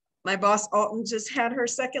my boss Alton just had her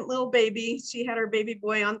second little baby. She had her baby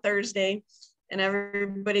boy on Thursday, and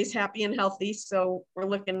everybody's happy and healthy. So we're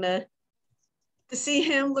looking to see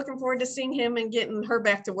him, looking forward to seeing him and getting her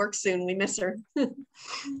back to work soon. We miss her.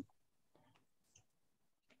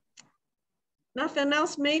 Nothing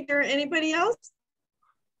else major. Anybody else?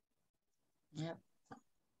 Yep.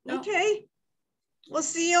 Okay. We'll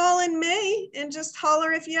see you all in May, and just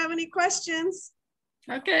holler if you have any questions.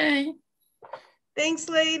 Okay. Thanks,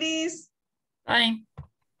 ladies. Bye.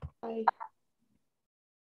 Bye.